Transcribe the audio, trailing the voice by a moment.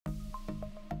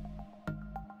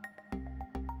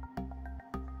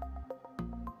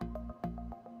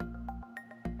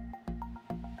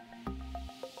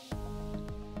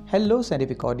Hello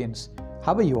scientific audience,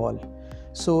 how are you all?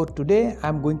 So today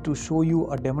I'm going to show you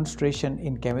a demonstration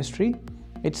in chemistry.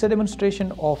 It's a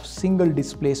demonstration of single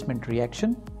displacement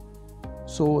reaction.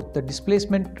 So the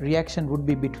displacement reaction would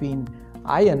be between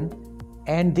iron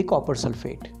and the copper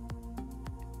sulfate.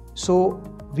 So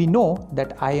we know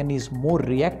that iron is more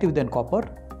reactive than copper.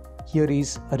 Here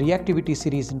is a reactivity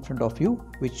series in front of you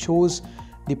which shows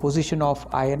the position of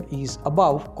iron is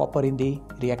above copper in the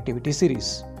reactivity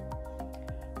series.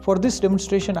 For this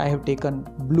demonstration, I have taken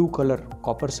blue color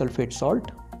copper sulfate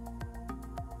salt,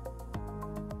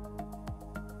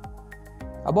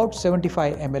 about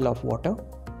 75 ml of water,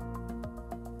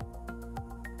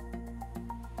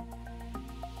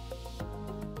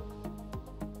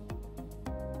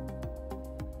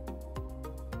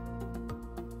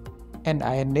 an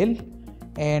iron nail,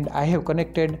 and I have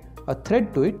connected a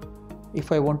thread to it.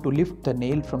 If I want to lift the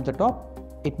nail from the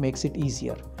top, it makes it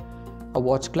easier. A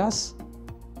watch glass,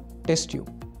 test tube.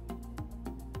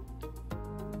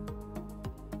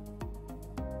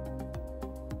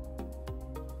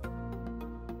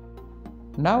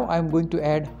 Now I am going to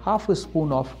add half a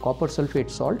spoon of copper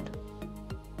sulfate salt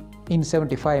in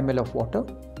 75 ml of water,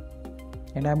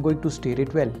 and I am going to stir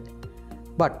it well.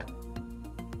 But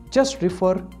just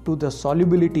refer to the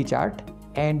solubility chart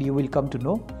and you will come to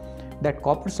know that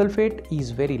copper sulfate is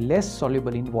very less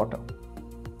soluble in water.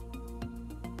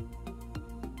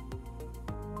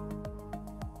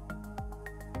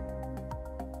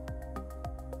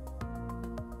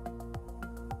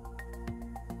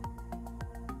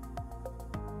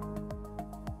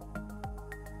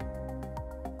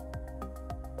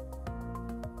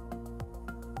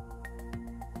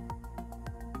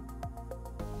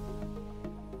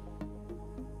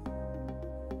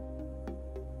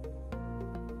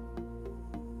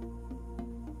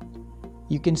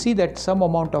 You can see that some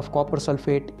amount of copper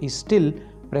sulfate is still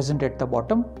present at the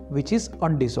bottom, which is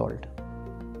undissolved.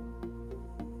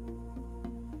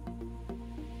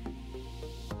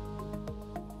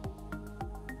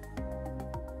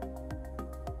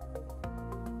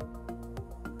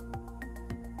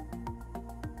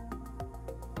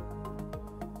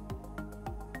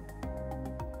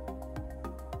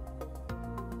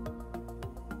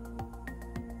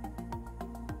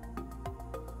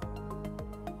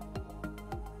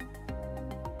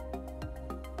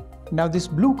 Now this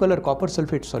blue color copper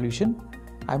sulfate solution,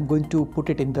 I am going to put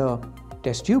it in the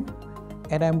test tube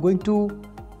and I am going to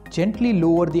gently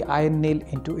lower the iron nail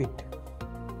into it.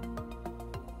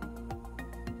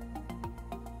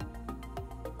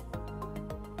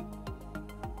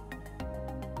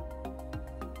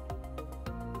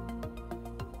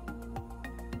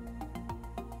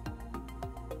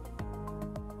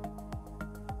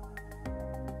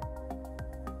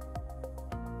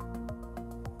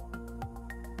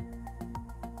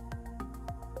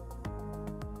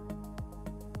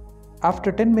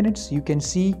 After 10 minutes, you can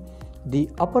see the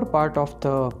upper part of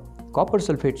the copper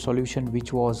sulfate solution,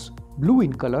 which was blue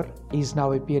in color, is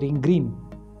now appearing green.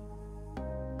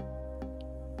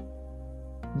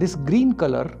 This green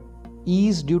color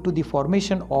is due to the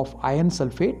formation of iron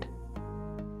sulfate.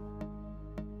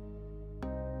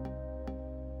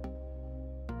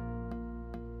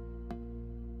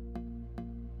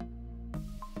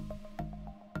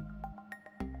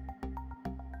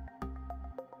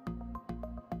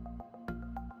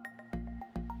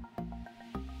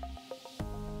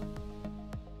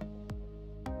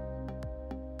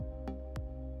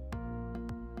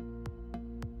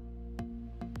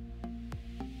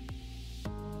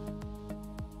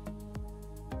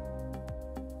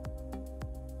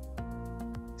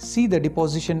 See the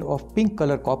deposition of pink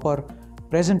color copper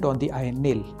present on the iron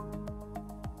nail.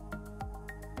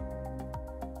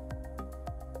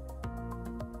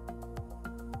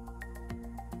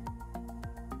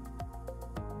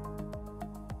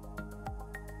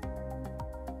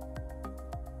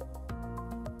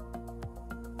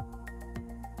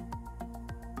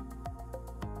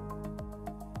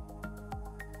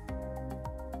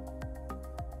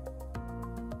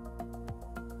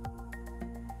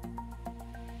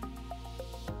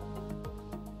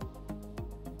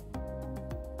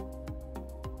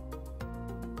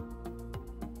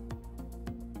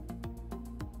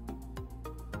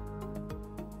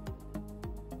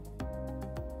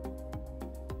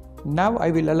 Now I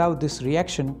will allow this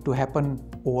reaction to happen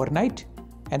overnight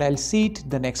and I'll see it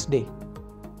the next day.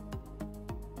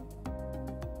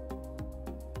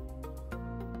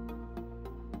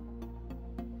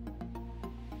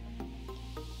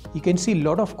 You can see a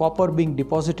lot of copper being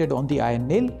deposited on the iron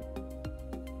nail.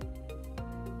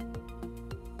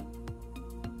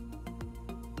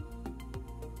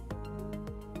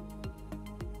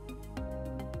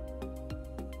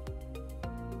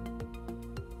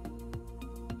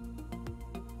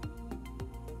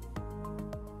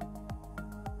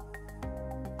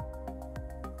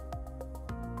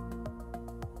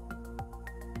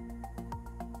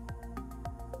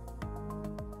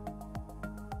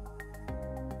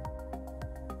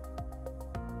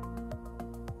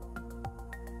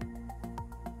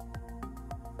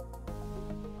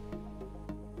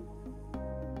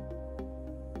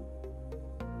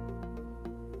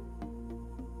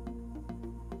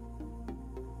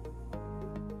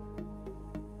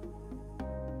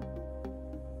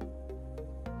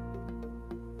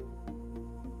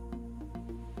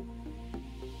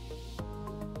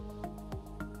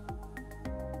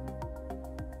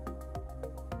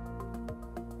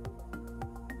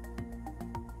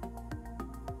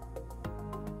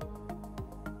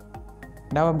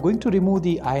 Now I'm going to remove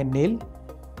the iron nail,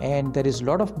 and there is a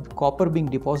lot of copper being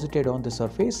deposited on the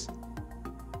surface.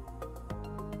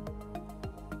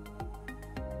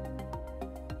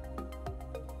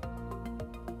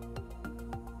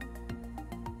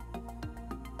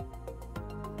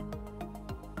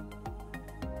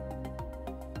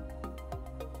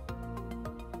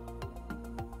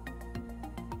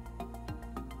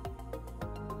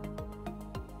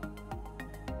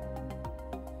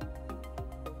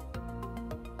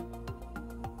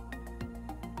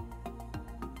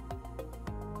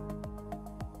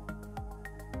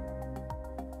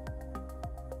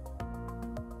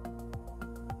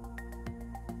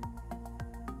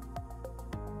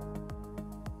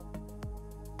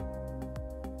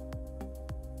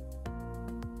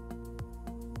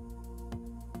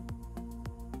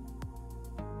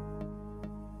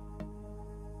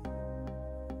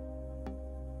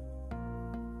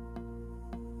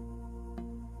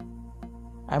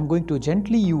 I'm going to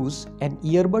gently use an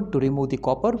earbud to remove the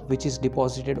copper which is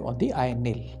deposited on the iron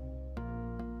nail.